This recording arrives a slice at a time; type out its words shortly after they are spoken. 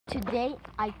today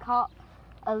I caught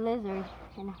a lizard,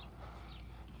 and I'll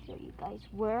show you guys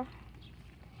where.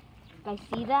 You guys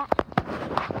see that?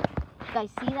 You guys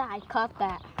see that? I caught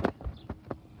that.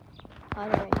 Caught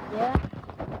it right there.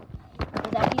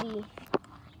 It's actually,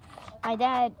 my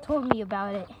dad told me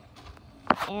about it,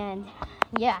 and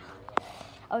yeah,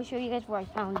 I'll show you guys where I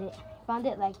found it. Found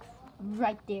it like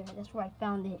right there. That's where I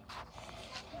found it.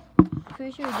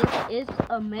 Pretty sure this is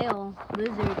a male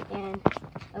lizard and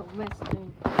a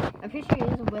western. I'm pretty sure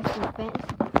it is a western fence.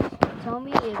 Tell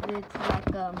me if it's like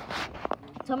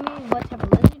tell me what type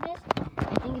of lizard it is.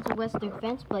 I think it's a western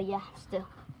fence, but yeah, still.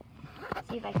 Let's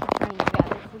see if I can try and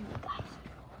grab it for you guys.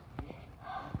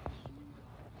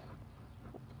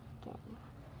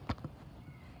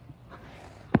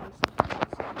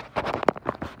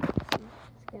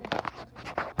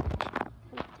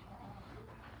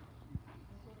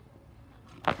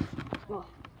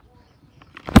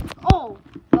 Oh,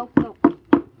 no.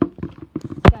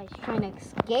 This guy's trying to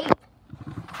escape.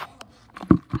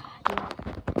 Yeah.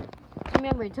 So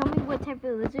remember, tell me what type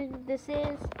of lizard this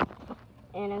is,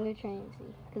 and I'm gonna try and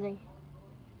see, because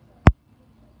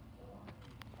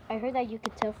I heard that you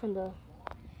could tell from the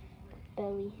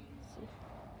belly.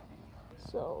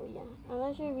 So yeah, I'm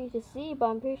not sure if you can see, but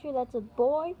I'm pretty sure that's a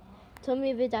boy. Tell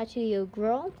me if it's actually a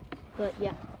girl, but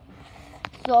yeah.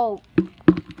 So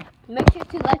make sure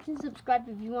to like and subscribe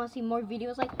if you want to see more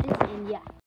videos like this, and yeah.